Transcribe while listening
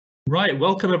Right,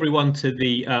 welcome everyone to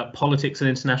the Politics and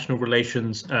International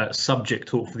Relations subject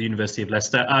talk for the University of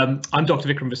Leicester. I'm Dr.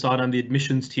 Vikram Vasad. I'm the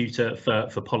admissions tutor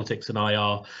for Politics and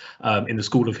IR in the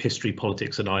School of History,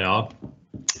 Politics and IR.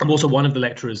 I'm also one of the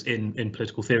lecturers in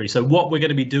political theory. So what we're going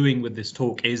to be doing with this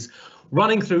talk is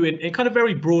running through in kind of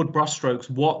very broad brushstrokes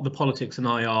what the Politics and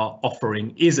IR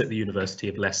offering is at the University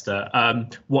of Leicester,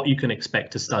 what you can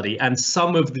expect to study, and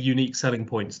some of the unique selling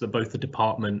points that both the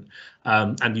department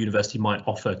and the university might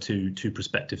offer to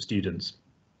prospective students.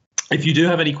 If you do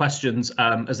have any questions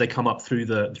as they come up through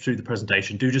the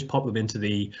presentation, do just pop them into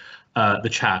the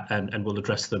chat and we'll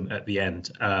address them at the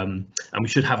end. And we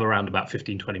should have around about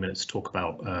 15-20 minutes to talk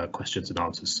about questions and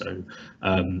answers, so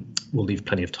we'll leave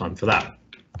plenty of time for that.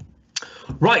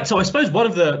 Right, so I suppose one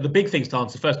of the big things to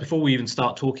answer first, before we even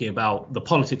start talking about the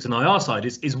politics and IR side,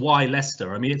 is why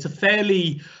Leicester. I mean, it's a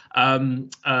fairly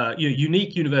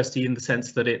unique university in the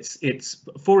sense that it's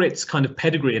for its kind of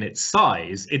pedigree and its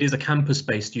size, it is a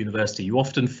campus-based university. You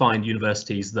often find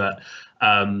universities that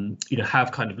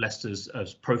have kind of Leicester's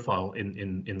profile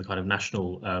in the kind of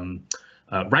national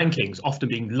rankings, often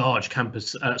being large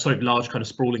campus, large kind of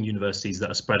sprawling universities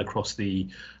that are spread across the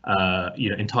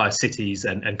entire cities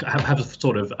and have a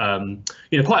sort of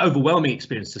quite overwhelming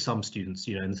experience to some students,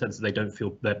 in the sense that they don't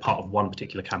feel they're part of one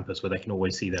particular campus where they can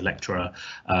always see their lecturer,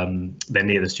 they're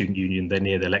near the student union, they're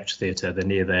near their lecture theatre, they're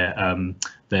near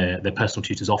their personal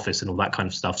tutor's office and all that kind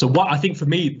of stuff. So what I think for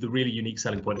me, the really unique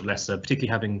selling point of Leicester,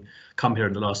 particularly having come here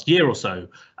in the last year or so,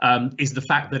 is the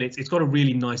fact that it's got a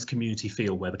really nice community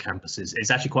feel where the campus is. It's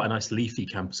actually quite a nice leafy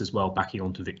campus as well, backing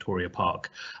onto Victoria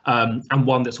Park, and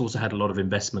one that's also had a lot of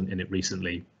investment in it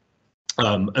recently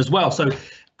as well. So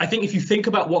I think if you think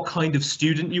about what kind of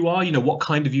student you are, what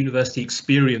kind of university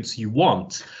experience you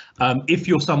want, if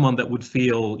you're someone that would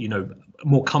feel,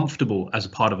 more comfortable as a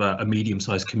part of a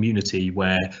medium-sized community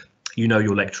where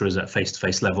your lecturers at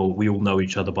face-to-face level, we all know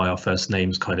each other by our first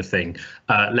names kind of thing,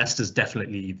 Leicester's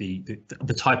definitely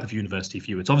the type of university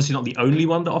for you. It's obviously not the only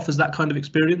one that offers that kind of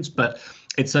experience, but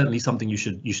it's certainly something you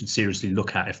should seriously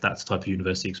look at if that's the type of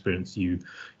university experience you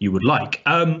would like.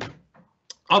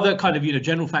 Other kind of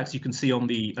general facts you can see on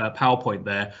the PowerPoint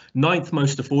there. 9th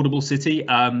most affordable city.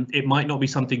 It might not be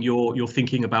something you're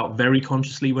thinking about very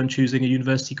consciously when choosing a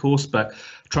university course, but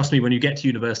trust me, when you get to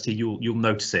university, you'll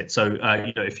notice it. So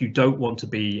if you don't want to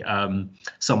be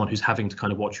someone who's having to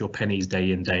kind of watch your pennies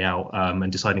day in, day out, and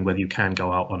deciding whether you can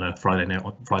go out on a Friday night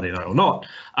or not,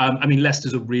 I mean,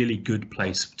 Leicester's a really good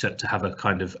place to have a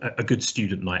kind of a good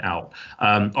student night out.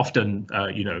 Often,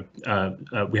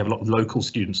 we have a lot of local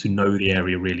students who know the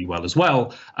area really well as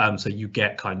well, so you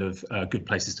get kind of good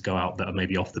places to go out that are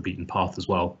maybe off the beaten path as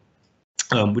well,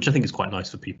 which I think is quite nice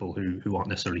for people who aren't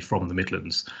necessarily from the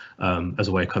Midlands, as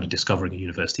a way of kind of discovering a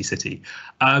university city.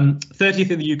 30th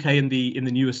in the UK in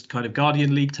the newest kind of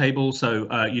Guardian League table, so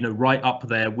right up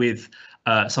there with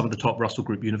some of the top Russell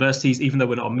Group universities. Even though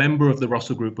we're not a member of the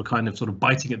Russell Group, we're kind of sort of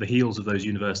biting at the heels of those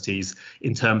universities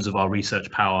in terms of our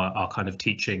research power, our kind of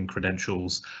teaching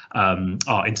credentials,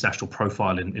 our international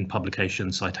profile in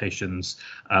publications, citations,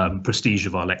 prestige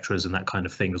of our lecturers and that kind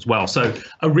of thing as well. So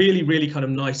a really, really kind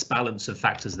of nice balance of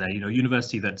factors there.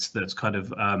 University that's kind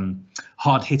of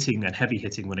hard hitting and heavy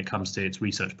hitting when it comes to its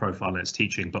research profile and its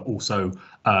teaching, but also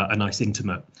a nice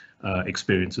intimate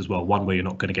experience as well, one where you're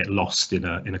not going to get lost in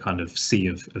a kind of sea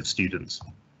of students.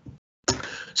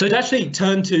 So to actually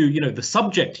turn to the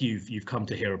subject you've come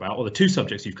to hear about, or the two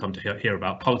subjects you've come to hear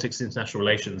about, politics and international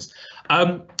relations,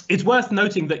 it's worth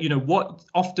noting that what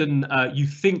often you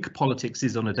think politics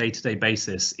is on a day-to-day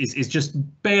basis is just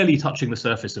barely touching the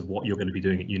surface of what you're going to be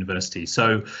doing at university.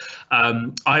 So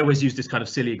I always use this kind of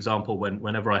silly example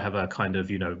whenever I have a kind of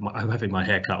I'm having my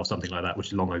hair cut or something like that, which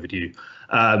is long overdue,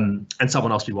 and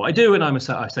someone asks me what I do, and I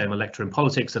say I'm a lecturer in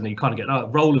politics, and then you kind of get a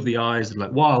roll of the eyes and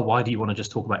like, wow, why do you want to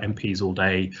just talk about MPs all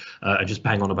day and just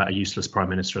bang on about a useless prime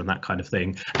minister and that kind of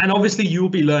thing? And obviously you'll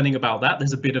be learning about that.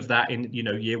 There's a bit of that in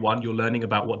year one. You're learning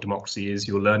about what democracy is,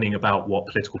 you're learning about what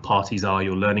political parties are,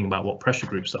 you're learning about what pressure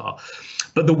groups are.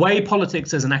 But the way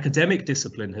politics as an academic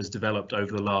discipline has developed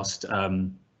over the last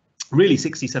really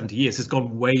 60, 70 years has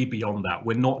gone way beyond that.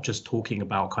 We're not just talking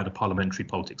about kind of parliamentary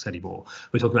politics anymore.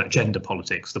 We're talking about gender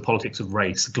politics, the politics of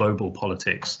race, global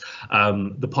politics,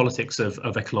 the politics of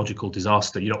ecological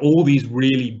disaster, all these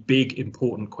really big,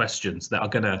 important questions that are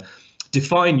going to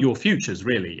define your futures,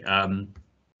 really.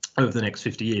 over the next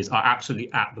 50 years are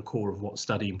absolutely at the core of what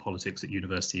studying politics at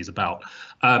university is about.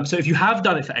 So if you have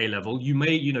done it for A-level, you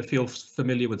may, feel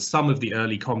familiar with some of the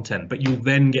early content, but you'll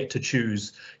then get to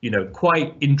choose,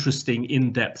 quite interesting,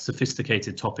 in-depth,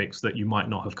 sophisticated topics that you might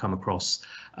not have come across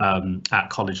at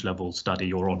college level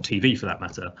study or on TV for that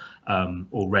matter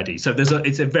already. So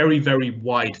it's a very, very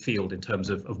wide field in terms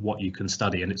of what you can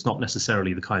study, and it's not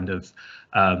necessarily the kind of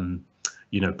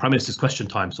Prime Minister's Question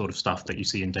Time sort of stuff that you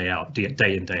see day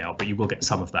in, day out, but you will get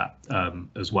some of that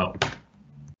as well.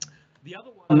 The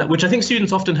other one, which I think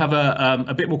students often have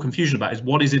a bit more confusion about, is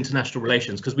what is international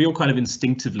relations, because we all kind of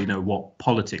instinctively know what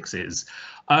politics is.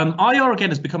 IR again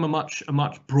has become a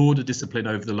much broader discipline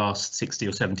over the last 60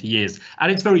 or 70 years.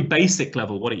 At its very basic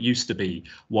level, what it used to be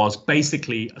was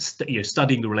basically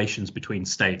studying the relations between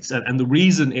states. And the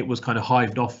reason it was kind of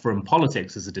hived off from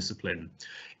politics as a discipline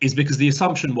is because the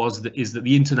assumption is that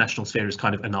the international sphere is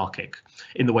kind of anarchic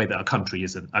in the way that a country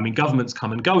isn't. I mean, governments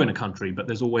come and go in a country, but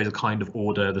there's always a kind of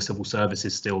order. The civil service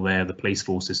is still there, the police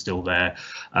force is still there.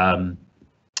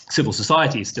 Civil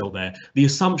society is still there. The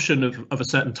assumption of a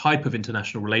certain type of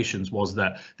international relations was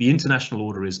that the international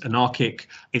order is anarchic.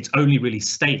 It's only really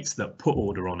states that put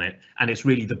order on it, and it's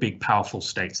really the big powerful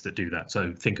states that do that.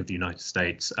 So think of the United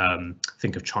States,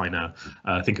 think of China,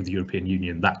 think of the European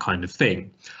Union, that kind of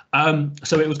thing.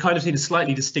 So it was kind of seen as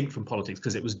slightly distinct from politics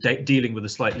because it was dealing with a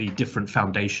slightly different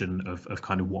foundation of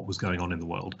kind of what was going on in the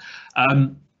world.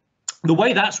 The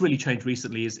way that's really changed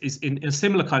recently is in a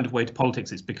similar kind of way to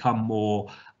politics. It's become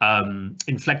more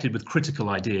inflected with critical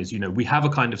ideas. We have a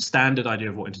kind of standard idea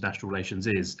of what international relations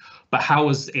is, but how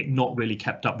has it not really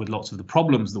kept up with lots of the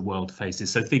problems the world faces?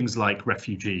 So things like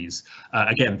refugees,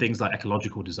 again, things like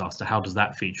ecological disaster, how does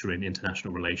that feature in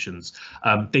international relations?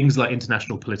 Things like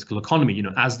international political economy,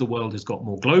 as the world has got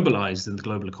more globalized and the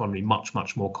global economy much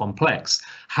more complex,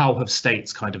 how have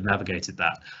states kind of navigated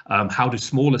that? How do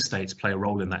smaller states play a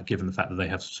role in that, given the fact that they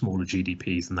have smaller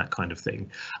GDPs and that kind of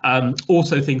thing?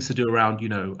 Also things to do around,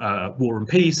 war and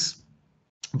peace,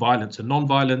 violence and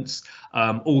non-violence,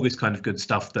 all this kind of good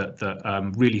stuff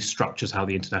that really structures how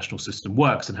the international system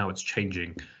works and how it's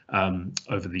changing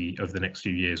over the next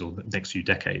few years or the next few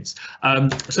decades.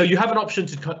 So you have an option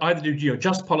to either do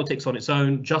just politics on its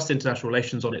own, just international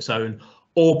relations on its own,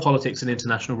 or politics and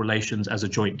international relations as a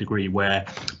joint degree, where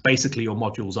basically your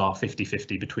modules are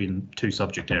 50-50 between two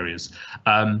subject areas.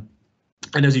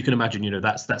 And as you can imagine,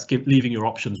 that's leaving your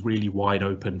options really wide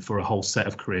open for a whole set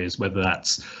of careers, whether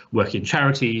that's working in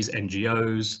charities,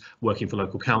 NGOs, working for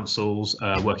local councils,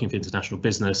 working for international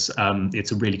business.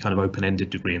 It's a really kind of open-ended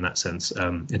degree in that sense,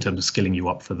 in terms of skilling you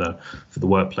up for the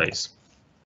workplace.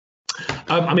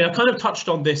 I mean, I kind of touched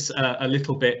on this a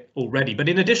little bit already, but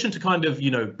in addition to kind of,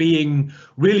 being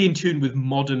really in tune with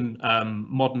modern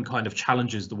kind of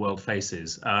challenges the world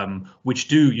faces, which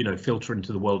do, filter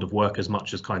into the world of work as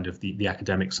much as kind of the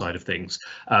academic side of things.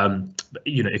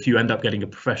 If you end up getting a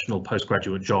professional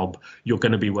postgraduate job, you're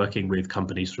going to be working with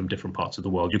companies from different parts of the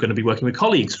world. You're going to be working with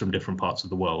colleagues from different parts of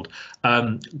the world.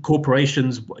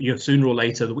 Corporations, sooner or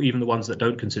later, even the ones that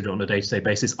don't consider it on a day-to-day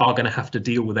basis, are going to have to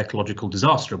deal with ecological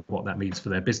disaster and what that means for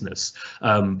their business,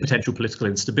 potential political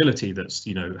instability that's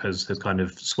has kind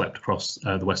of swept across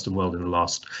the Western world in the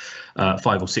last 5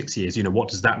 or 6 years. What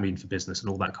does that mean for business and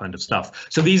all that kind of stuff?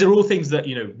 So these are all things that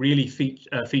really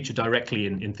feature directly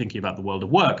in thinking about the world of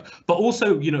work, but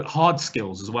also hard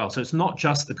skills as well. So it's not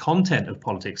just the content of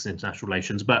politics and international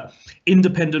relations, but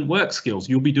independent work skills.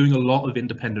 You'll be doing a lot of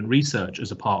independent research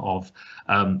as a part of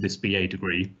this BA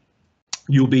degree.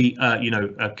 You'll be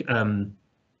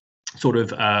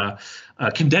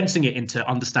condensing it into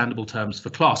understandable terms for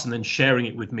class, and then sharing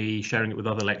it with me, sharing it with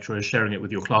other lecturers, sharing it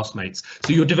with your classmates.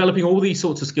 So you're developing all these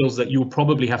sorts of skills that you'll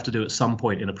probably have to do at some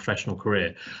point in a professional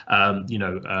career.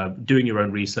 Doing your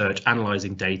own research,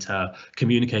 analysing data,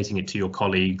 communicating it to your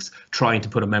colleagues, trying to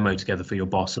put a memo together for your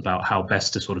boss about how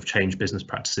best to sort of change business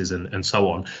practices and so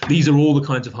on. These are all the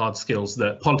kinds of hard skills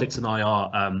that politics and IR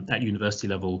at university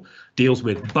level deals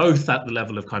with, both at the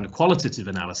level of kind of qualitative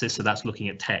analysis, so that's looking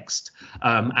at text,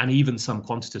 and even some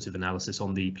quantitative analysis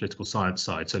on the political science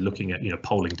side, so looking at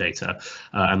polling data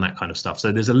and that kind of stuff.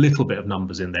 So there's a little bit of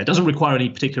numbers in there. It doesn't require any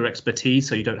particular expertise,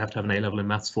 so you don't have to have an A-level in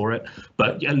maths for it,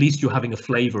 but at least you're having a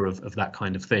flavour of that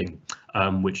kind of thing,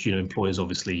 which employers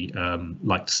obviously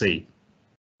like to see.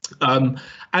 And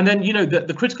then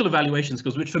the critical evaluation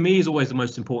skills, which for me is always the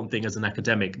most important thing as an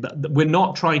academic. That we're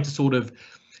not trying to sort of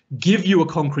give you a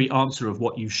concrete answer of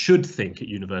what you should think at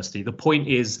university. The point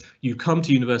is, you come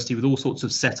to university with all sorts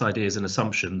of set ideas and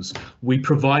assumptions. We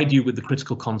provide you with the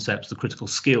critical concepts, the critical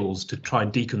skills to try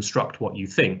and deconstruct what you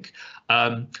think.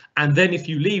 And then if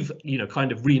you leave,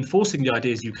 kind of reinforcing the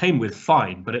ideas you came with,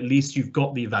 fine, but at least you've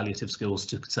got the evaluative skills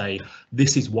to say,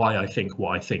 this is why I think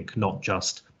what I think, not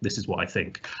just this is what I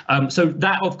think. So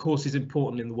that, of course, is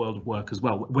important in the world of work as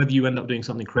well, whether you end up doing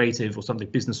something creative or something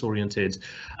business oriented,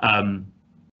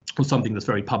 or something that's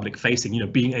very public facing.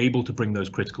 Being able to bring those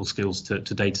critical skills to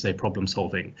day-to-day problem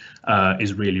solving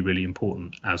is really, really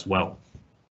important as well.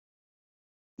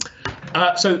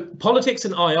 So politics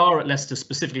and IR at Leicester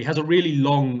specifically has a really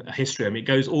long history. I mean, it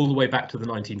goes all the way back to the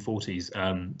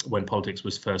 1940s when politics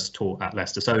was first taught at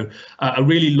Leicester. So a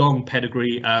really long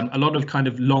pedigree, a lot of kind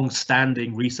of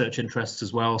long-standing research interests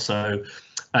as well. So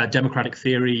democratic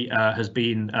theory has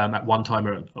been at one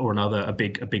time or another a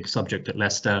big subject at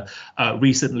Leicester.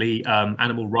 Recently,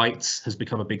 animal rights has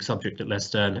become a big subject at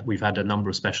Leicester, and we've had a number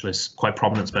of specialists, quite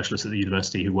prominent specialists at the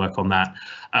university, who work on that.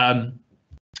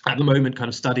 At the moment, kind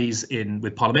of studies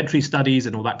with parliamentary studies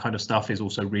and all that kind of stuff is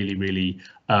also really, really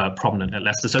prominent at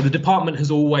Leicester. So the department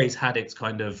has always had its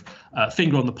kind of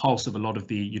finger on the pulse of a lot of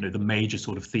the, the major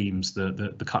sort of themes,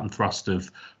 the cut and thrust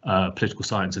of political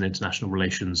science and international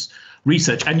relations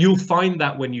research. And you'll find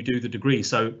that when you do the degree.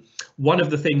 So one of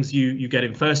the things you get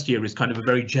in first year is kind of a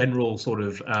very general sort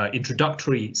of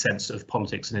introductory sense of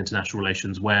politics and international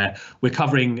relations, where we're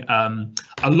covering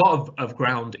a lot of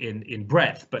ground in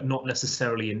breadth, but not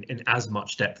necessarily in as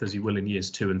much depth as you will in years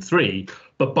 2 and 3.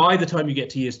 But by the time you get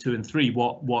to years 2 and 3,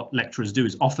 what lecturers do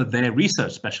is offer their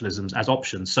research specialisms as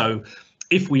options. So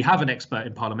if we have an expert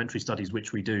in parliamentary studies,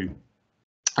 which we do,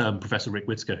 Professor Rick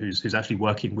Whitaker, who's actually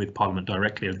working with Parliament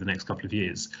directly over the next couple of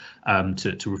years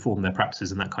to reform their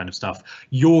practices and that kind of stuff,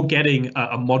 you're getting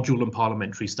a module in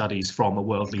parliamentary studies from a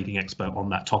world-leading expert on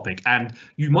that topic. And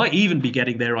you might even be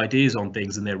getting their ideas on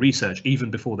things and their research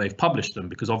even before they've published them,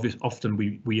 because often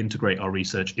we integrate our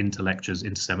research into lectures,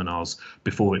 into seminars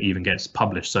before it even gets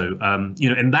published. So,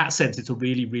 in that sense, it's a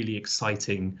really, really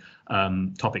exciting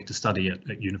topic to study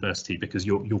at university, because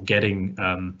you're getting,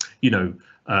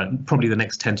 probably the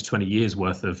next 10 to 20 years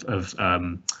worth of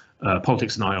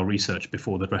politics and IR research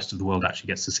before the rest of the world actually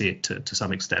gets to see it to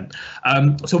some extent.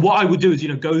 So what I would do is,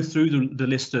 go through the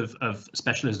list of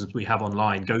specialisms we have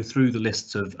online, go through the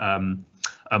lists of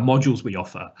modules we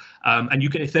offer, and you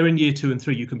can, if they're in year 2 and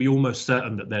 3, you can be almost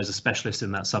certain that there's a specialist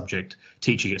in that subject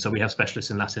teaching it. So we have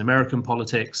specialists in Latin American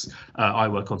politics. I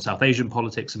work on South Asian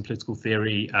politics and political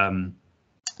theory.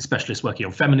 Specialists working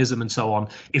on feminism and so on.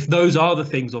 If those are the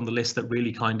things on the list that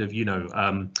really kind of,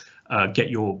 get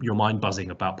your mind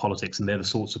buzzing about politics, and they're the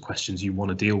sorts of questions you want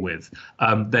to deal with,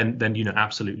 then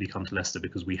absolutely come to Leicester,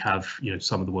 because we have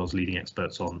some of the world's leading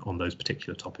experts on those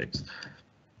particular topics.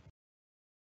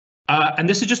 And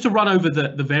this is just to run over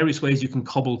the various ways you can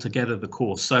cobble together the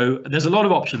course. So there's a lot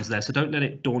of options there, so don't let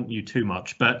it daunt you too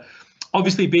much. But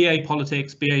obviously, BA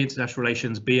Politics, BA International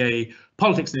Relations, BA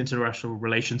Politics and International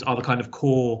Relations are the kind of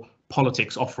core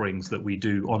politics offerings that we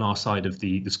do on our side of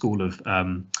the School of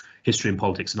History and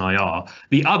Politics and IR.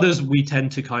 The others, we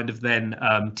tend to kind of then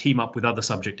team up with other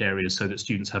subject areas so that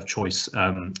students have choice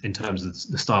in terms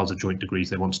of the styles of joint degrees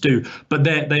they want to do. But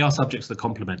they are subjects that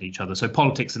complement each other. So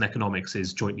politics and economics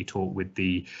is jointly taught with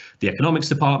the economics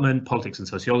department, politics and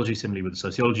sociology similarly with the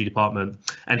sociology department,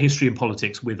 and history and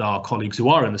politics with our colleagues who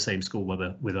are in the same school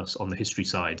with us on the history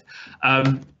side.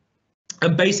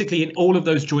 And basically, in all of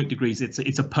those joint degrees,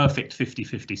 it's a perfect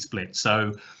 50-50 split.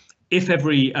 So if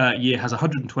every year has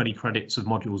 120 credits of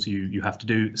modules you have to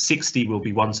do, 60 will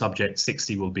be one subject,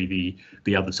 60 will be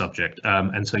the other subject.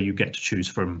 And so you get to choose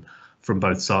from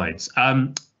both sides.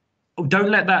 Don't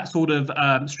let that sort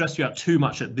of stress you out too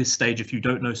much at this stage if you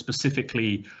don't know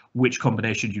specifically which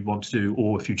combination you want to do,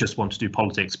 or if you just want to do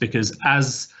politics, because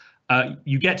as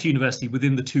you get to university,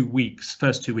 within the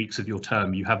first 2 weeks of your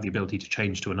term, you have the ability to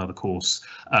change to another course,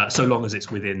 so long as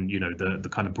it's within, the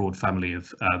kind of broad family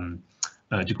of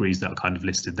degrees that are kind of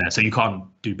listed there. So you can't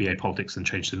do BA Politics and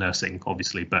change to nursing,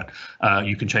 obviously, but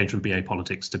you can change from BA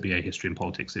Politics to BA History and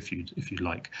Politics if you'd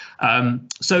like.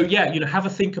 So yeah, have a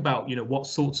think about what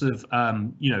sorts of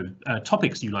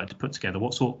topics you like to put together,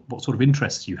 what sort of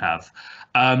interests you have,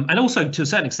 and also to a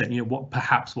certain extent,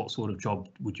 what sort of job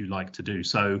would you like to do.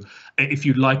 So if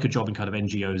you'd like a job in kind of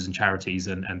NGOs and charities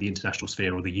and the international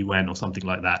sphere or the UN or something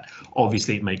like that,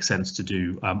 obviously it makes sense to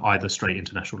do either straight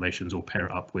international relations or pair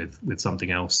it up with something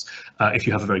else. If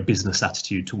you have a very business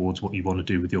attitude towards what you want to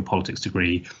do with your politics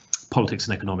degree, politics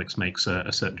and economics makes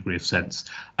a certain degree of sense.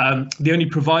 The only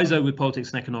proviso with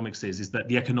politics and economics is that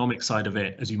the economic side of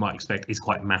it, as you might expect, is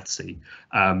quite mathsy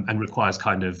and requires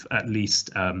kind of at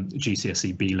least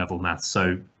GCSE B level maths.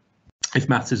 So if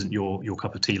maths isn't your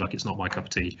cup of tea, like it's not my cup of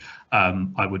tea,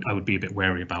 I would be a bit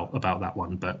wary about that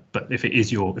one. But if it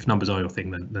is if numbers are your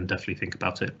thing, then definitely think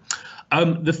about it.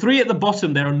 The three at the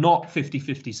bottom there are not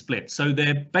 50-50 split, so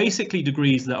they're basically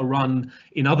degrees that are run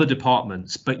in other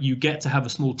departments, but you get to have a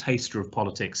small taster of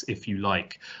politics if you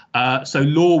like. So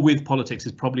law with politics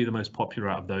is probably the most popular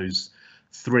out of those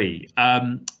three,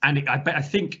 and I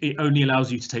think it only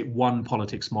allows you to take one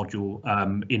politics module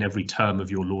in every term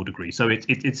of your law degree. So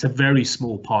it's a very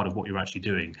small part of what you're actually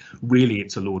doing. Really,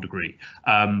 it's a law degree.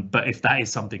 But if that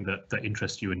is something that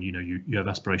interests you, and you have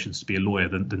aspirations to be a lawyer,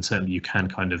 then certainly you can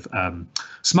kind of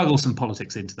smuggle some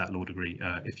politics into that law degree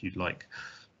if you'd like.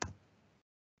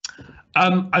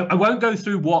 I won't go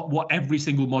through what every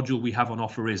single module we have on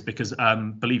offer is, because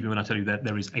believe me when I tell you that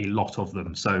there is a lot of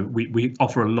them. So we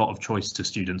offer a lot of choice to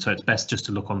students, so it's best just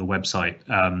to look on the website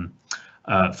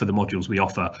for the modules we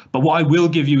offer. But what I will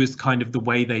give you is kind of the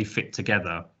way they fit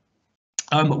together.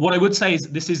 What I would say is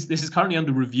this is currently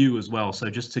under review as well, so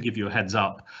just to give you a heads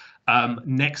up.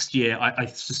 Next year, I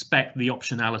suspect the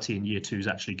optionality in year 2 is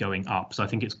actually going up. So I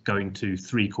think it's going to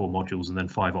 3 core modules and then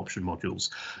 5 option modules.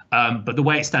 But the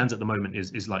way it stands at the moment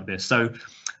is like this. So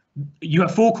you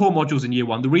have 4 core modules in year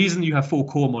 1. The reason you have 4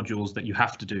 core modules that you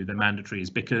have to do, they're mandatory, is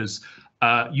because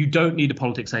you don't need a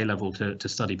politics A-level to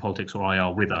study politics or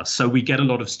IR with us. So we get a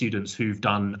lot of students who've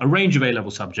done a range of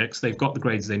A-level subjects. They've got the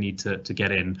grades they need to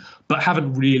get in, but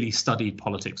haven't really studied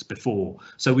politics before.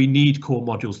 So we need core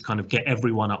modules to kind of get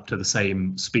everyone up to the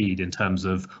same speed in terms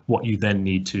of what you then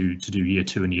need to do year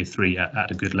 2 and year 3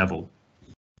 at a good level.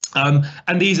 And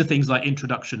these are things like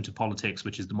Introduction to Politics,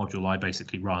 which is the module I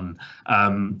basically run,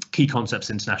 Key Concepts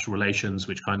International Relations,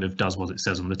 which kind of does what it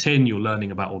says on the tin. You're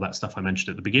learning about all that stuff I mentioned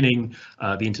at the beginning,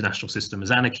 the international system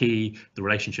as anarchy, the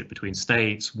relationship between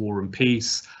states, war and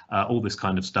peace, all this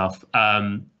kind of stuff.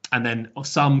 And then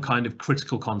some kind of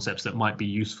critical concepts that might be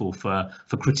useful for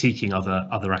critiquing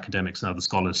other academics and other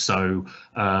scholars. So,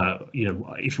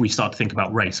 if we start to think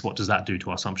about race, what does that do to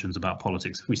our assumptions about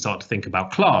politics? If we start to think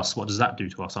about class, what does that do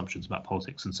to our assumptions about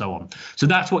politics, and so on. So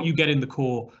that's what you get in the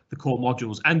core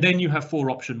modules. And then you have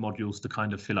 4 option modules to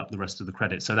kind of fill up the rest of the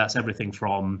credit. So that's everything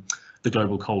from the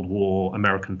global Cold War,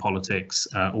 American politics,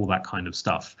 all that kind of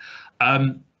stuff.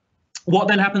 What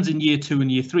then happens in year 2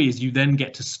 and year 3 is you then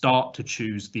get to start to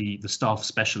choose the staff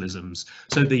specialisms.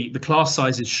 So the class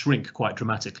sizes shrink quite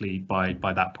dramatically by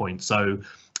that point. So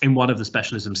in one of the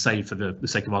specialisms, say for the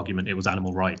sake of argument, it was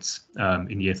animal rights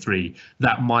in year 3,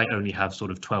 that might only have sort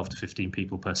of 12 to 15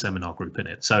 people per seminar group in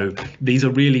it. So these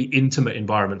are really intimate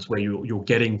environments where you're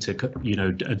getting to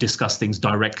discuss things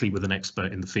directly with an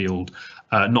expert in the field,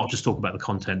 not just talk about the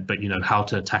content, but how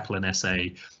to tackle an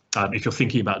essay. If you're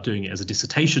thinking about doing it as a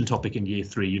dissertation topic in year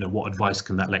 3, what advice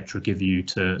can that lecturer give you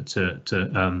to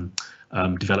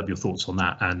develop your thoughts on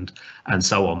that, and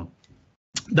so on.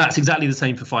 That's exactly the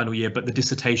same for final year, but the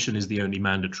dissertation is the only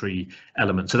mandatory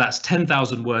element. So that's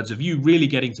 10,000 words of you really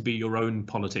getting to be your own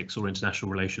politics or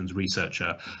international relations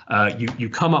researcher. You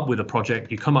come up with a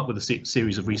project, you come up with a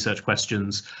series of research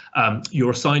questions.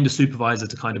 You're assigned a supervisor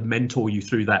to kind of mentor you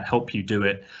through that, help you do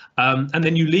it. And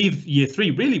then you leave year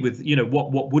 3 really with,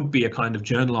 what would be a kind of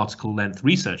journal article length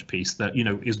research piece that,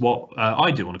 is what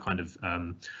I do on a kind of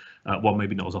well,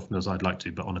 maybe not as often as I'd like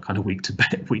to, but on a kind of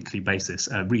weekly basis,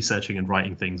 researching and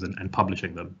writing things and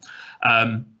publishing them.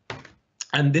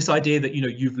 And this idea that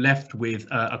you've left with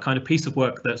a kind of piece of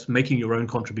work that's making your own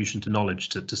contribution to knowledge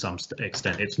to some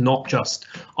extent. It's not just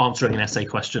answering an essay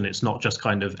question. It's not just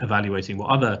kind of evaluating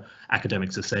what other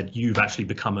academics have said. You've actually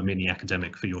become a mini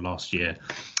academic for your last year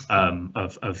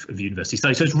of university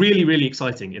study. So it's really, really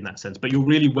exciting in that sense. But you're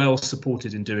really well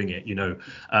supported in doing it.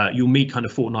 You'll meet kind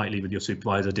of fortnightly with your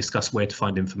supervisor, discuss where to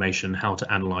find information, how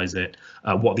to analyze it,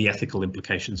 what the ethical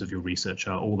implications of your research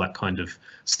are, all that kind of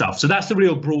stuff. So that's the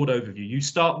real broad overview. You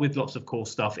start with lots of core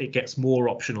stuff. It gets more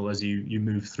optional as you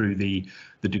move through the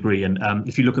degree, and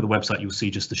if you look at the website, you'll see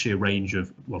just the sheer range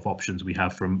of options we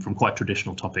have, from quite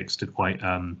traditional topics to quite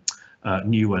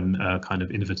new and kind of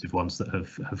innovative ones that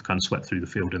have kind of swept through the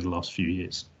field in the last few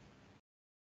years.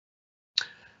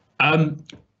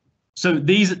 So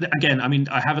these, again, I mean,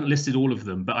 I haven't listed all of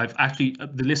them, but I've actually,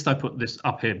 the list I put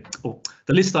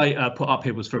up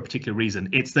here was for a particular reason.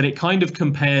 It's that it kind of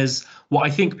compares what I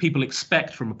think people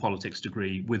expect from a politics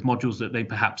degree with modules that they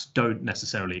perhaps don't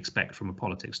necessarily expect from a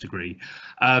politics degree.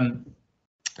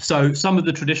 So some of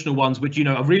the traditional ones, which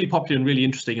are really popular and really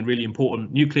interesting and really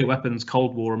important: nuclear weapons,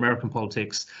 Cold War, American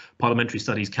politics, parliamentary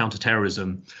studies,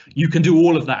 counterterrorism. You can do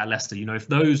all of that at Leicester. If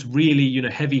those really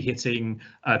heavy-hitting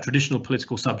traditional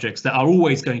political subjects that are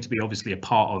always going to be obviously a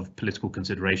part of political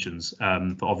considerations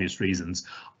for obvious reasons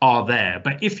are there.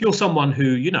 But if you're someone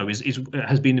who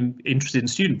has been interested in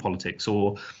student politics,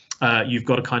 or you've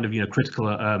got a kind of critical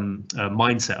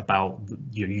mindset about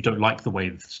you don't like the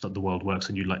way the world works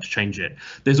and you'd like to change it,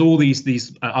 there's all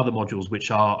these other modules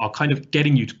which are kind of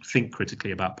getting you to think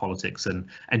critically about politics and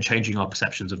changing our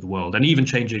perceptions of the world, and even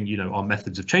changing our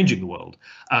methods of changing the world.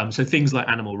 So things like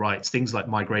animal rights, things like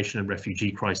migration and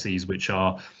refugee crises, which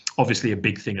are obviously a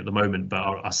big thing at the moment, but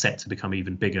are set to become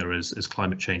even bigger as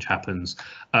climate change happens.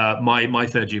 My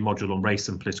third year module on race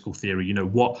and political theory,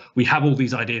 what we have all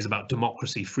these ideas about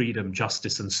democracy, freedom,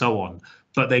 justice, and so on,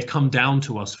 but they've come down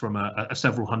to us from a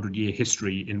several hundred-year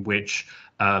history in which,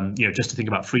 just to think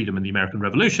about freedom in the American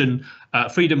Revolution,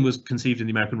 freedom was conceived in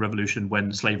the American Revolution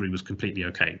when slavery was completely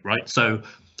okay, right? So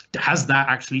has that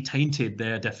actually tainted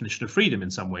their definition of freedom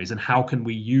in some ways? And how can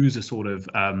we use a sort of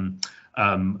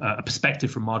a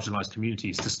perspective from marginalized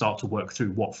communities to start to work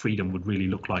through what freedom would really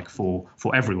look like for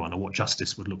everyone, or what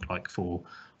justice would look like for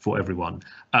everyone?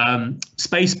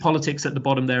 Space politics at the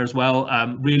bottom there as well,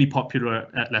 really popular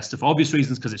at Leicester for obvious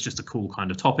reasons, because it's just a cool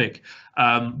kind of topic,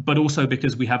 but also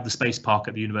because we have the space park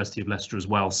at the University of Leicester as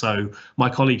well. So my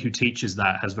colleague who teaches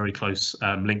that has very close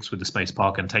links with the space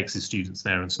park and takes his students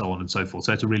there and so on and so forth.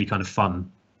 So it's a really kind of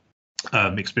fun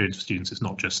experience for students. It's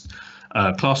not just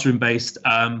classroom based,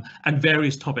 and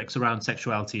various topics around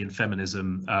sexuality and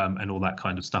feminism and all that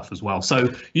kind of stuff as well.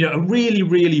 So a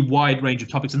really wide range of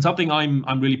topics, and something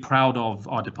I'm really proud of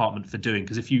our department for doing,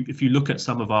 because if you look at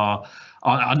some of our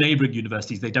neighbouring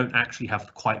universities, they don't actually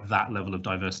have quite that level of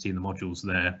diversity in the modules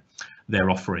they're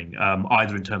offering,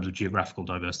 either in terms of geographical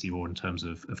diversity or in terms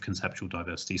of conceptual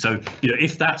diversity. So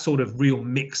if that sort of real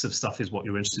mix of stuff is what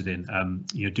you're interested in,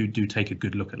 do take a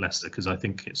good look at Leicester, because I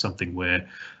think it's something we're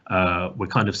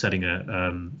kind of setting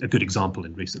a good example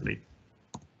in recently.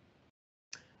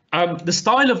 The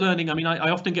style of learning, I mean,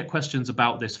 I often get questions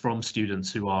about this from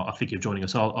students who are thinking of joining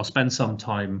us. I'll spend some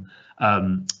time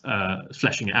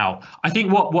fleshing it out. I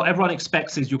think what everyone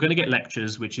expects is you're going to get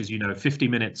lectures, which is 50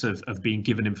 minutes of being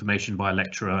given information by a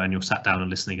lecturer, and you're sat down and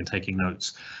listening and taking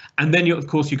notes. And then of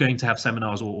course you're going to have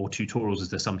seminars or tutorials, as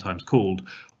they're sometimes called,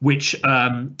 which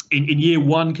in year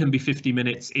one can be 50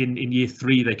 minutes. In year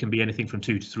three they can be anything from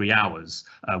 2 to 3 hours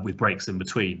with breaks in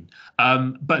between.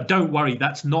 But don't worry,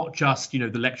 that's not just the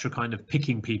lecturer kind of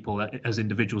picking people as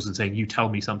individuals and saying, you tell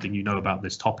me something you know about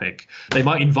this topic. They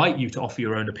might invite you to offer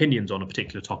your own opinions on a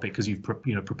particular topic because you've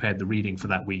prepared the reading for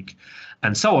that week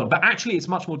and so on. But actually it's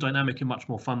much more dynamic and much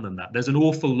more fun than that. There's an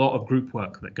awful lot of group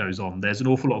work that goes on. There's an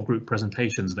awful lot of group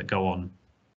presentations that go on.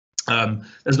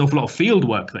 There's an awful lot of field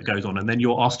work that goes on, and then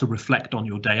you're asked to reflect on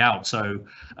your day out. So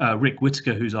Rick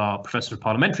Whitaker, who's our Professor of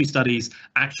Parliamentary Studies,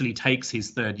 actually takes his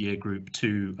third year group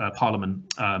to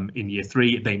Parliament in year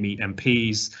three. They meet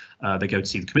MPs, they go to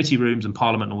see the committee rooms and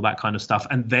Parliament and all that kind of stuff.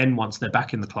 And then once they're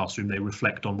back in the classroom, they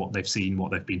reflect on what they've seen,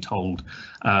 what they've been told,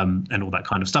 and all that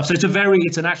kind of stuff. So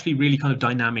it's an actually really kind of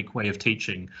dynamic way of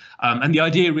teaching. And the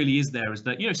idea really is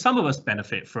that, some of us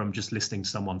benefit from just listening to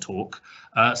someone talk.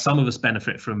 Some of us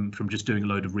benefit from just doing a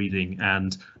load of reading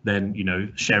and then,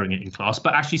 sharing it in class.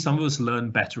 But actually, some of us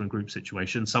learn better in group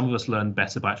situations. Some of us learn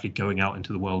better by actually going out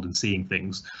into the world and seeing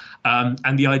things.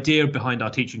 And the idea behind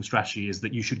our teaching strategy is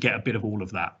that you should get a bit of all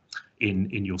of that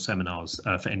in your seminars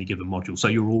for any given module, so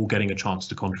you're all getting a chance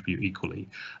to contribute equally.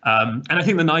 And I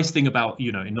think the nice thing about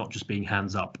in not just being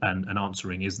hands up and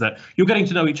answering is that you're getting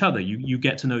to know each other. You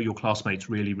get to know your classmates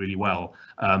really well.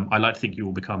 I like to think you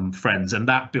all become friends, and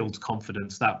that builds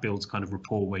confidence, that builds kind of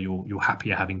rapport where you're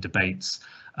happier having debates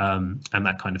and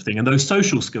that kind of thing. And those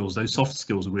social skills, those soft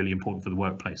skills, are really important for the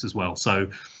workplace as well. So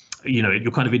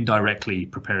you're kind of indirectly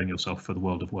preparing yourself for the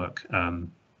world of work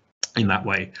in that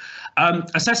way.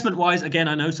 Assessment wise, again,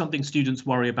 I know something students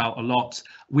worry about a lot.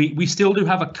 We still do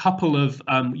have a couple of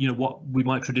what we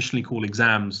might traditionally call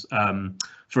exams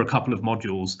for a couple of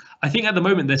modules. I think at the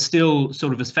moment they're still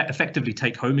sort of effectively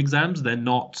take-home exams. They're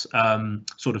not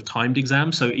sort of timed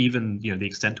exams. So even the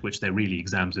extent to which they're really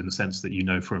exams in the sense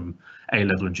that from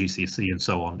A-level and GCSE and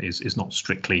so on is not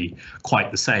strictly quite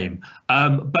the same.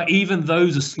 But even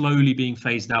those are slowly being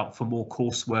phased out for more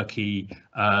courseworky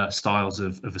styles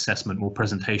of assessment, more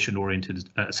presentation-oriented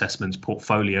assessments,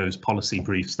 portfolios, policy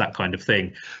briefs, that kind of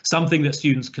thing. Something that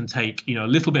students can take a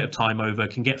little bit of time over,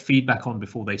 can get feedback on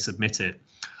before they submit it.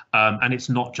 And it's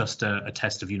not just a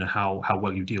test of how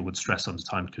well you deal with stress under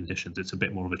timed conditions. It's a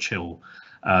bit more of a chill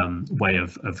way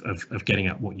of getting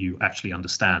at what you actually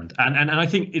understand. And I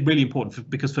think it's really important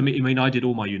because for me, I mean, I did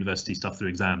all my university stuff through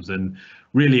exams, and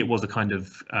really it was a kind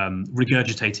of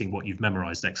regurgitating what you've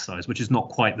memorized exercise, which is not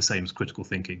quite the same as critical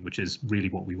thinking, which is really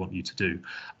what we want you to do.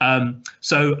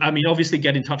 So, I mean, obviously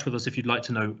get in touch with us if you'd like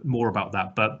to know more about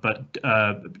that, but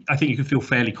I think you can feel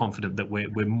fairly confident that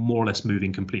we're more or less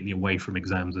moving completely away from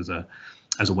exams as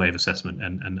a way of assessment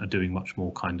and are doing much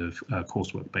more kind of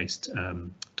coursework based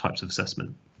types of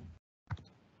assessment.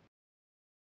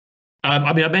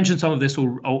 I mean, I mentioned some of this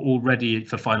already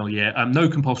for final year. No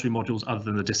compulsory modules other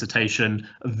than the dissertation,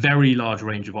 a very large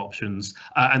range of options.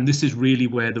 And this is really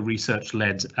where the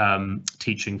research-led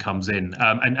teaching comes in.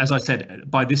 And as I said,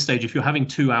 by this stage, if you're having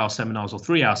 2-hour seminars or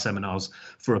 3-hour seminars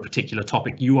for a particular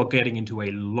topic, you are getting into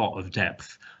a lot of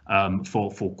depth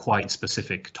for quite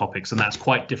specific topics. And that's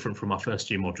quite different from our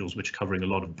first year modules, which are covering a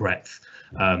lot of breadth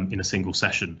in a single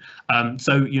session.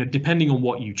 So, depending on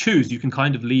what you choose, you can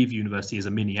kind of leave university as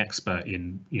a mini expert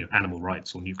in, animal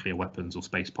rights or nuclear weapons or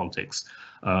space politics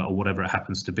or whatever it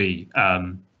happens to be.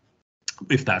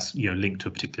 If that's, linked to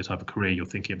a particular type of career you're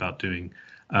thinking about doing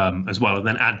as well. And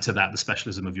then add to that the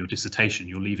specialism of your dissertation.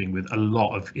 You're leaving with a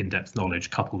lot of in-depth knowledge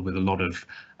coupled with a lot of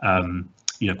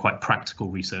quite practical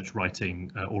research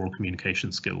writing, oral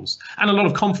communication skills, and a lot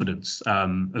of confidence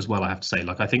as well, I have to say.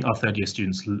 Like, I think our third year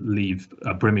students leave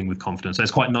brimming with confidence. So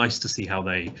it's quite nice to see how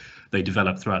they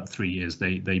develop throughout the 3 years.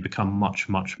 They become much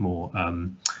more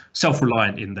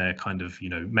self-reliant in their kind of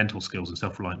mental skills and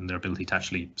self-reliant in their ability to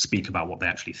actually speak about what they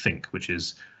actually think, which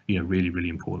is really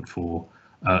important for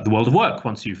the world of work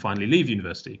once you finally leave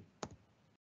university.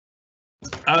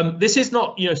 This is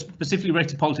not specifically related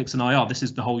to politics and IR. This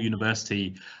is the whole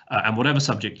university and whatever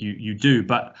subject you do.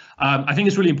 But I think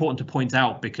it's really important to point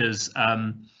out because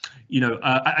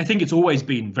I think it's always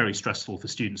been very stressful for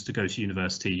students to go to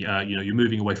university. You're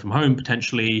moving away from home,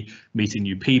 potentially meeting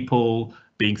new people,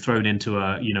 being thrown into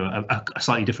a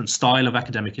slightly different style of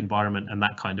academic environment and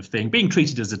that kind of thing, being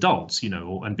treated as adults,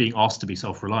 and being asked to be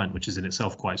self-reliant, which is in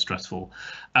itself quite stressful.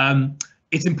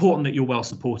 It's important that you're well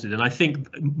supported, and I think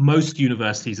most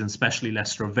universities, and especially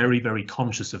Leicester, are very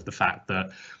conscious of the fact that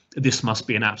this must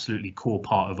be an absolutely core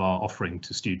part of our offering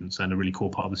to students and a really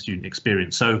core part of the student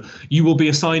experience. So you will be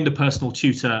assigned a personal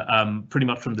tutor pretty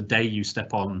much from the day you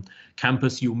step on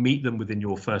campus. You'll meet them within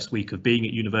your first week of being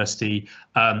at university,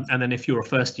 and then if you're a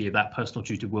first year, that personal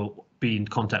tutor will be in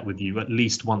contact with you at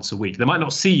least once a week. They might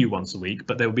not see you once a week,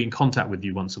 but they'll be in contact with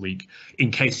you once a week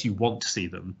in case you want to see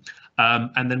them.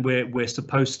 And then we're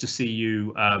supposed to see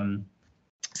you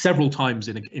several times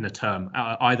in a term,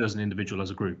 either as an individual or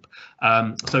as a group.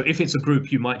 So if it's a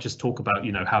group, you might just talk about,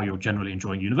 how you're generally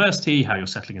enjoying university, how you're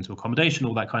settling into accommodation,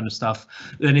 all that kind of stuff.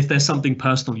 Then if there's something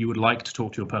personal you would like to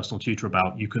talk to your personal tutor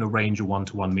about, you can arrange a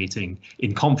one-to-one meeting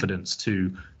in confidence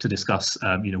to discuss,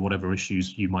 whatever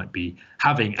issues you might be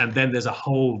having. And then there's a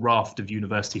whole raft of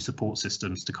university support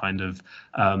systems to kind of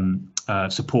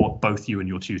support both you and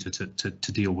your tutor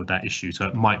to deal with that issue. So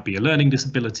it might be a learning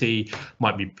disability,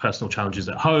 might be personal challenges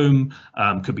at home,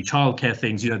 could be childcare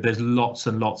things. There's lots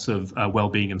and lots of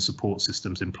well-being and support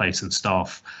systems in place and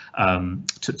staff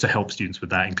to help students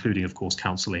with that, including, of course,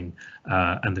 counselling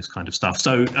and this kind of stuff.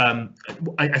 So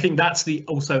I think that's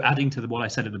also adding to what I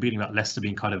said at the beginning about Leicester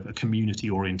being kind of a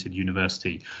community-oriented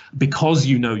university, because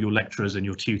your lecturers and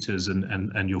your tutors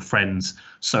and your friends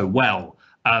so well.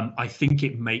 I think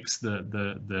it makes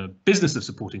the business of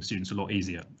supporting students a lot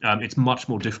easier. It's much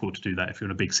more difficult to do that if you're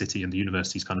in a big city and the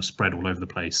university's kind of spread all over the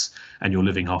place and you're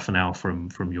living half an hour from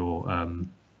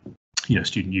your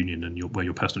student union and where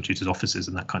your personal tutor's office is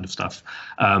and that kind of stuff.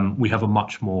 We have a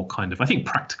much more kind of, I think,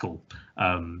 practical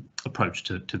approach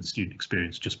to the student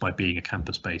experience just by being a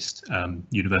campus-based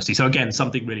university. So again,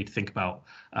 something really to think about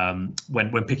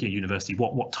when picking a university.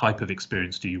 What type of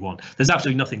experience do you want? There's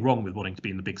absolutely nothing wrong with wanting to be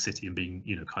in the big city and being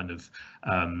kind of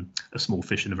a small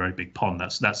fish in a very big pond.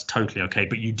 That's totally okay,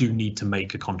 but you do need to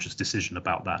make a conscious decision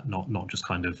about that, not just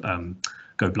kind of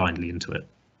go blindly into it.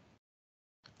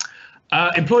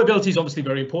 Employability is obviously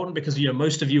very important because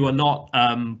most of you are not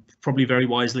probably very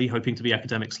wisely hoping to be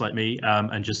academics like me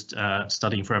and just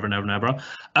studying forever and ever and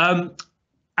ever.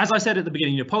 As I said at the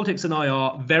beginning, politics and I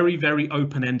are very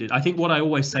open-ended. I think what I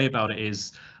always say about it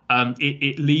is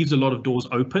it leaves a lot of doors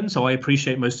open. So I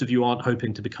appreciate most of you aren't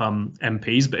hoping to become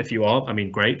MPs, but if you are, I mean,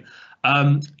 great.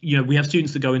 We have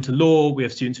students that go into law, we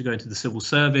have students who go into the civil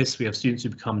service, we have students who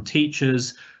become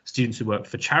teachers, students who work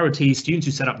for charities, students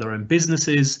who set up their own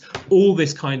businesses, all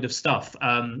this kind of stuff,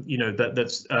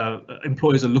 that's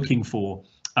employers are looking for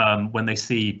when they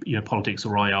see politics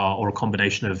or IR or a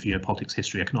combination of politics,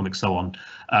 history, economics, so on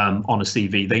a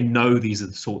CV. They know these are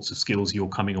the sorts of skills you're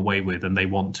coming away with, and they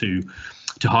want to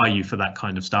hire you for that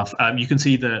kind of stuff. You can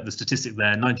see the statistic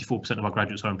there: 94% of our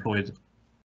graduates are employed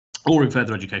or in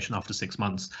further education after 6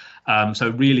 months. So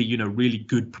really, really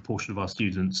good proportion of our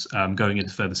students going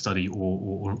into further study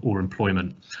or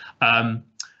employment.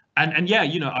 And yeah,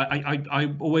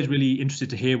 I'm always really interested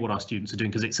to hear what our students are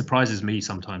doing, because it surprises me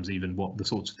sometimes even what the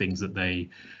sorts of things that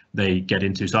they get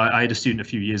into. So I had a student a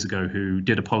few years ago who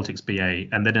did a politics BA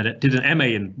and then did an MA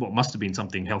in what must have been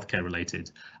something healthcare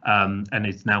related, and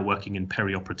is now working in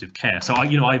perioperative care. So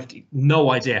I've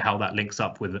no idea how that links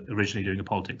up with originally doing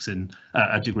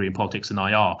a degree in politics and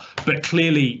IR. But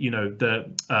clearly,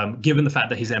 given the fact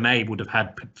that his MA would have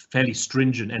had fairly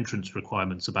stringent entrance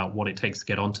requirements about what it takes to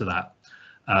get onto that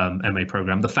MA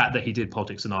program, the fact that he did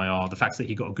politics and IR, the fact that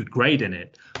he got a good grade in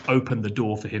it, opened the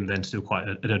door for him then to do quite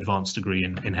an advanced degree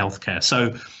in healthcare.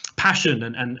 So passion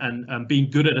and being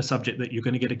good at a subject that you're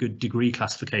going to get a good degree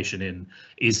classification in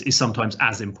is sometimes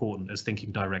as important as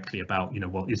thinking directly about,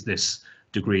 well, is this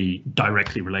degree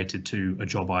directly related to a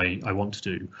job I want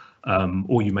to do,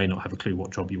 or you may not have a clue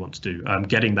what job you want to do.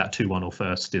 Getting that 2-1 or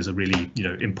first is a really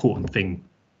important thing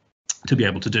to be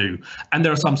able to do. And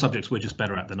there are some subjects we're just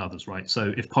better at than others, right?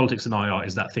 So if politics and IR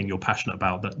is that thing you're passionate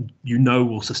about, that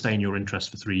will sustain your interest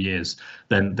for 3 years,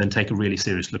 then take a really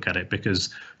serious look at it,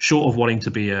 because short of wanting to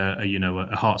be a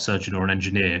heart surgeon or an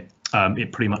engineer,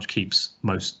 it pretty much keeps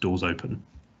most doors open.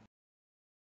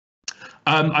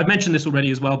 I've mentioned this already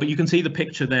as well, but you can see the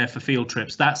picture there for field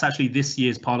trips. That's actually this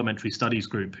year's Parliamentary Studies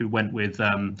group who went with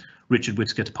Richard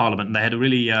Whittaker to Parliament, and they had a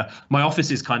really. My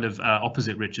office is kind of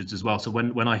opposite Richard's as well, so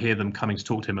when I hear them coming to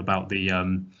talk to him about the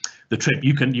trip,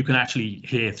 you can actually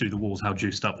hear through the walls how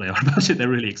juiced up they are about it. They're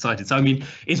really excited. So I mean,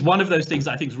 it's one of those things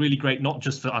that I think is really great, not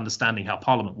just for understanding how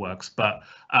Parliament works, but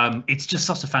it's just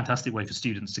such a fantastic way for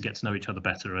students to get to know each other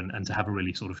better and to have a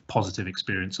really sort of positive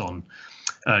experience on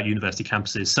university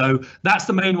campuses. So that's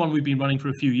the main one we've been running for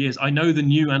a few years. I know the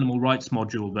new animal rights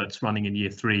module that's running in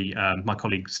year 3, my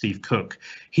colleague Steve Cook,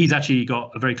 he's actually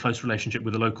got a very close relationship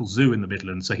with a local zoo in the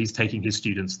Midlands, so he's taking his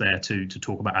students there to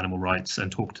talk about animal rights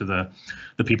and talk to the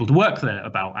people to work there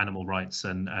about animal rights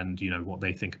and what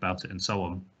they think about it and so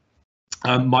on.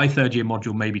 My 3rd year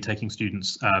module may be taking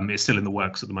students, it's still in the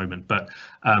works at the moment, but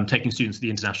taking students to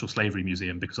the International Slavery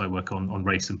Museum, because I work on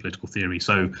race and political theory.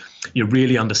 So,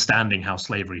 really understanding how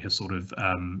slavery has sort of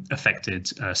affected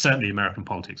certainly American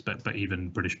politics, but even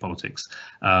British politics,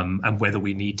 and whether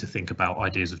we need to think about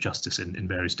ideas of justice in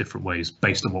various different ways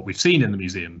based on what we've seen in the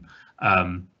museum.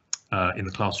 In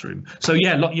the classroom. So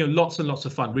yeah, lots and lots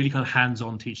of fun, really kind of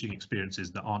hands-on teaching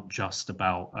experiences that aren't just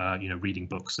about reading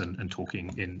books and talking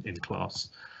in class.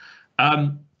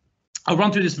 I'll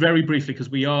run through this very briefly because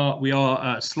we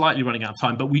are slightly running out of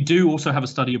time, but we do also have a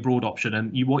study abroad option,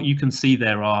 and what you can see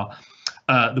there are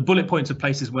the bullet points of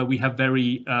places where we have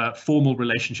very formal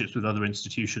relationships with other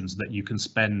institutions that you can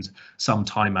spend some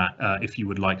time at if you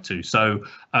would like to. So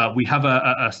we have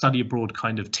a study abroad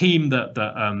kind of team that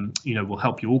will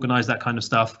help you organise that kind of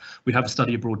stuff. We have a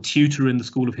study abroad tutor in the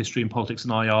School of History and Politics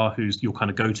and IR, who's your kind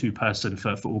of go-to person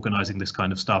for organising this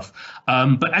kind of stuff.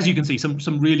 But as you can see,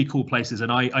 some really cool places,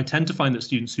 and I tend to find that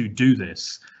students who do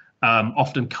this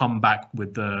often come back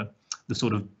with the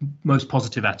sort of most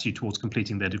positive attitude towards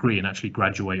completing their degree and actually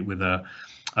graduate with a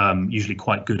usually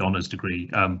quite good honours degree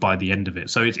by the end of it.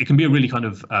 So it can be a really kind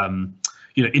of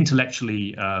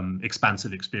intellectually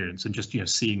expansive experience, and just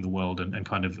seeing the world and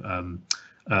kind of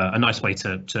a nice way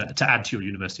to add to your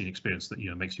university experience that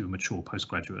makes you a mature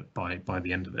postgraduate by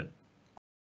the end of it.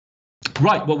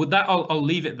 Right, well, with that, I'll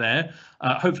leave it there.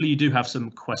 Hopefully you do have some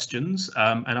questions,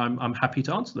 and I'm happy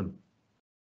to answer them.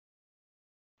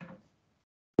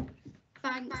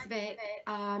 Thanks, Vic.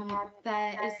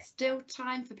 There is still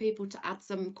time for people to add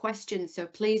some questions, so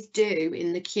please do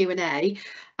in the Q&A.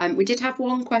 We did have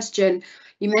one question.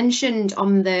 You mentioned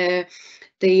on the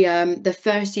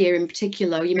first year in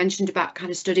particular, you mentioned about kind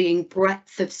of studying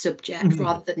breadth of subject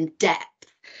rather than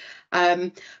depth.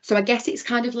 So I guess it's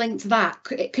kind of linked to that.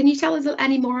 Can you tell us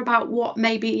any more about what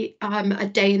maybe a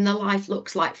day in the life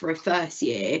looks like for a first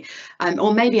year,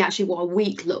 or maybe actually what a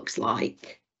week looks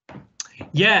like?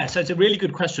 Yeah, so it's a really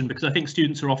good question, because I think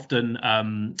students are often,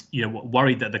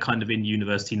 worried that they're kind of in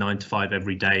university 9 to 5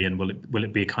 every day, and will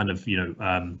it be a kind of,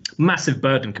 massive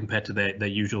burden compared to their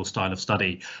usual style of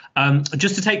study.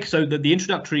 Just to take, so the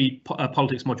introductory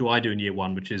politics module I do in year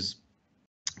 1, which is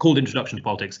called Introduction to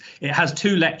Politics, it has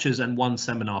 2 lectures and 1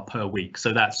 seminar per week.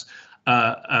 So that's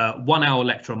 1 hour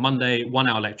lecture on Monday, 1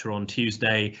 hour lecture on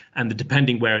Tuesday, and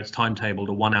depending where it's timetabled,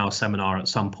 a 1 hour seminar at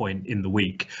some point in the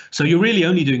week. So you're really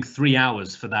only doing 3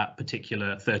 hours for that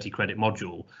particular 30 credit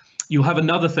module. You'll have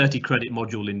another 30 credit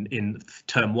module in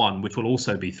term 1, which will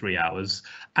also be 3 hours.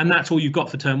 And that's all you've got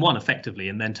for term 1 effectively.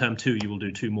 And then term 2, you will do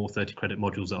 2 more 30 credit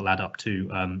modules that will add up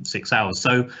to 6 hours.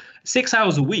 So 6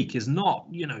 hours a week is not,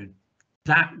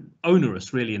 that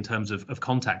onerous really in terms of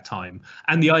contact time.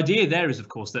 And the idea there is, of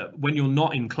course, that when you're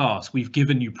not in class, we've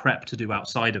given you prep to do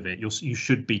outside of it. You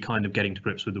should be kind of getting to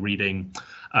grips with the reading,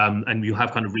 and you'll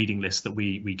have kind of reading lists that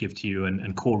we give to you,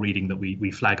 and core reading that we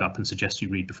flag up and suggest you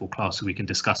read before class so we can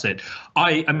discuss it.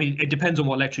 I mean, it depends on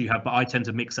what lecture you have, but I tend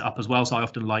to mix it up as well. So I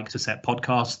often like to set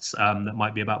podcasts that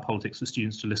might be about politics for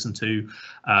students to listen to.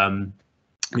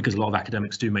 Because a lot of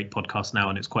academics do make podcasts now,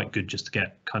 and it's quite good just to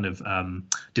get kind of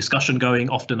discussion going.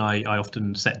 Often I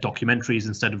often set documentaries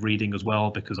instead of reading as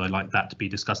well, because I like that to be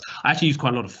discussed. I actually use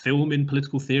quite a lot of film in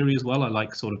political theory as well. I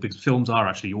like because films are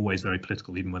actually always very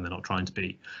political, even when they're not trying to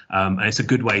be. And it's a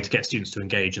good way to get students to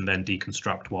engage and then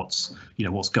deconstruct what's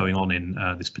going on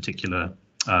in this particular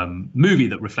movie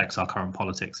that reflects our current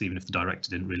politics, even if the director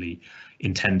didn't really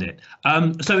intend it.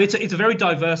 So it's a very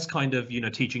diverse kind of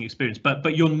teaching experience,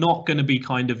 but you're not going to be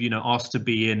kind of asked to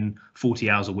be in 40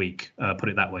 hours a week, put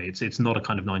it that way. It's not a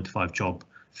kind of 9-to-5 job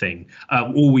thing.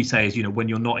 All we say is when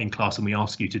you're not in class and we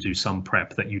ask you to do some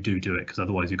prep, that you do it, because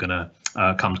otherwise you're going to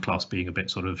come to class being a bit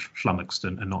sort of flummoxed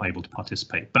and not able to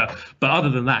participate. But other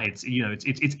than that, it's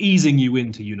it's easing you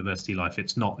into university life.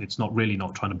 It's not really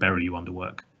not trying to bury you under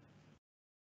work.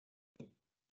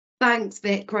 Thanks,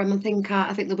 Vikram.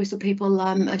 I think the Whistle people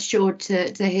are sure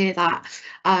to hear that.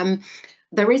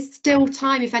 There is still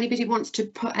time if anybody wants to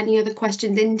put any other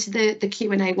questions into the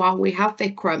Q&A while we have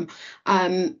Vikram.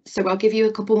 So I'll give you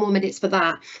a couple more minutes for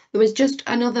that. There was just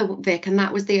another, Vic, and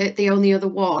that was the only other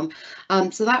one.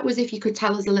 So that was if you could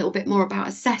tell us a little bit more about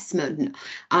assessment.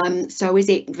 So is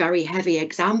it very heavy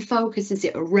exam focus? Is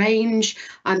it a range?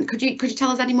 Could you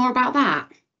tell us any more about that?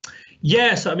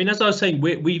 Yes, I mean, as I was saying,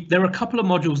 there are a couple of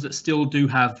modules that still do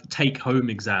have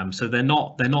take-home exams, so they're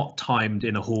not timed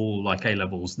in a hall like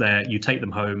A-levels. You take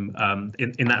them home.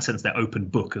 In that sense, they're open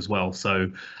book as well.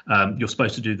 So you're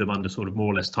supposed to do them under sort of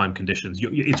more or less time conditions.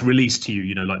 It's released to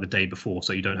you, like the day before,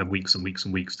 so you don't have weeks and weeks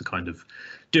and weeks to kind of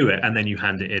do it, and then you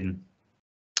hand it in.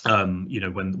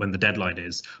 When the deadline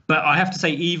is. But I have to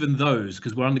say, even those,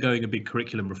 because we're undergoing a big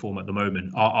curriculum reform at the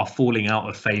moment, are falling out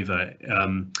of favour.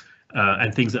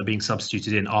 And things that are being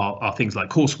substituted in are things like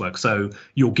coursework. So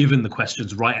you're given the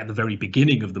questions right at the very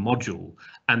beginning of the module,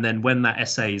 and then when that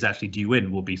essay is actually due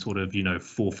in will be sort of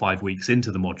 4 or 5 weeks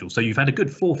into the module. So you've had a good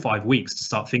 4 or 5 weeks to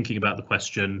start thinking about the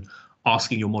question,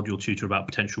 asking your module tutor about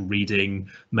potential reading,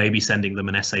 maybe sending them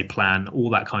an essay plan, all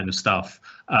that kind of stuff,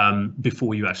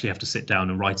 before you actually have to sit down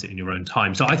and write it in your own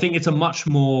time. So I think it's a much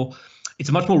more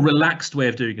relaxed way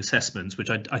of doing assessments, which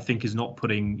I think is not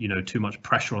putting too much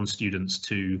pressure on students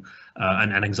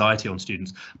and anxiety on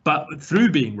students. But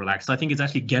through being relaxed, I think it's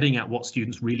actually getting at what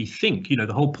students really think.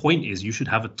 The whole point is you should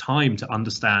have a time to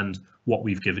understand what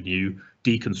we've given you,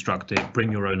 deconstruct it,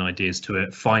 bring your own ideas to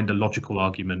it, find a logical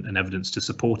argument and evidence to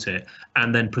support it,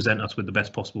 and then present us with the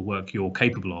best possible work you're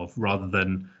capable of, rather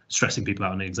than stressing people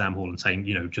out in the exam hall and saying,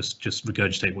 just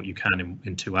regurgitate what you can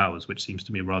in 2 hours, which seems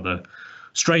to me a rather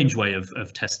strange way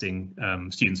of testing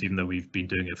students, even though we've been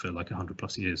doing it for like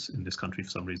 100+ years in this country for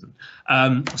some reason.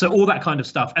 So all that kind of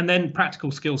stuff, and then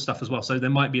practical skill stuff as well. So there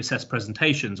might be assessed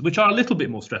presentations, which are a little bit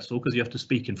more stressful because you have to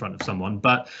speak in front of someone,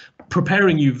 but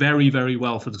preparing you very, very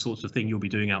well for the sorts of thing you'll be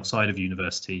doing outside of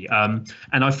university. And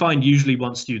I find usually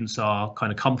once students are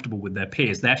kind of comfortable with their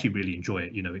peers, they actually really enjoy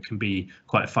it. It can be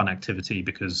quite a fun activity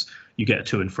because you get a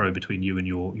to and fro between you and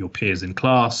your peers in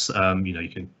class. You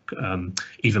can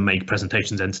even make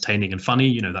presentations entertaining and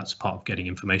funny. That's part of getting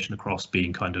information across,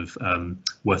 being kind of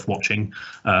worth watching,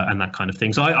 and that kind of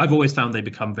thing. So I've always found they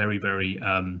become very, very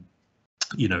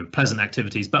pleasant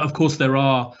activities. But of course there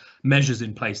are measures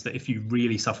in place that if you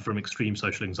really suffer from extreme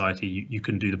social anxiety, you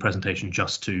can do the presentation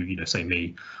just to say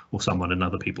me or someone, and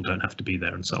other people don't have to be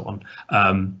there and so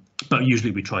on. But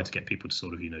usually we try to get people to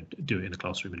sort of do it in a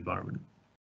classroom environment.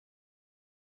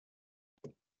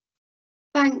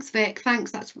 Thanks, Vic. Thanks.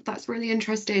 That's really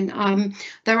interesting.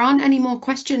 There aren't any more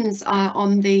questions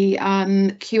on the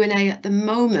Q&A at the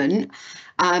moment.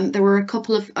 There were a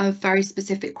couple of very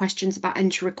specific questions about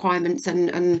entry requirements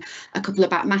and a couple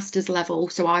about master's level.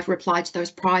 So I've replied to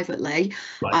those privately.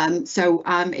 Right. So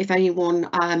if anyone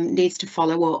needs to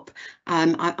follow up,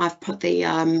 I've put the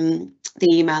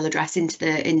email address into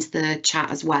the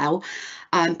chat as well.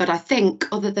 But I think,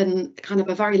 other than kind of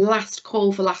a very last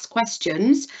call for last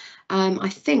questions, I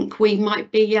think we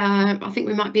might be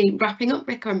wrapping up,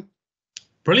 Vikram.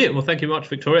 Brilliant. Well, thank you very much,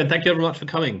 Victoria, and thank you very much for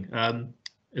coming.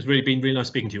 It's really been really nice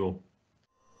speaking to you all.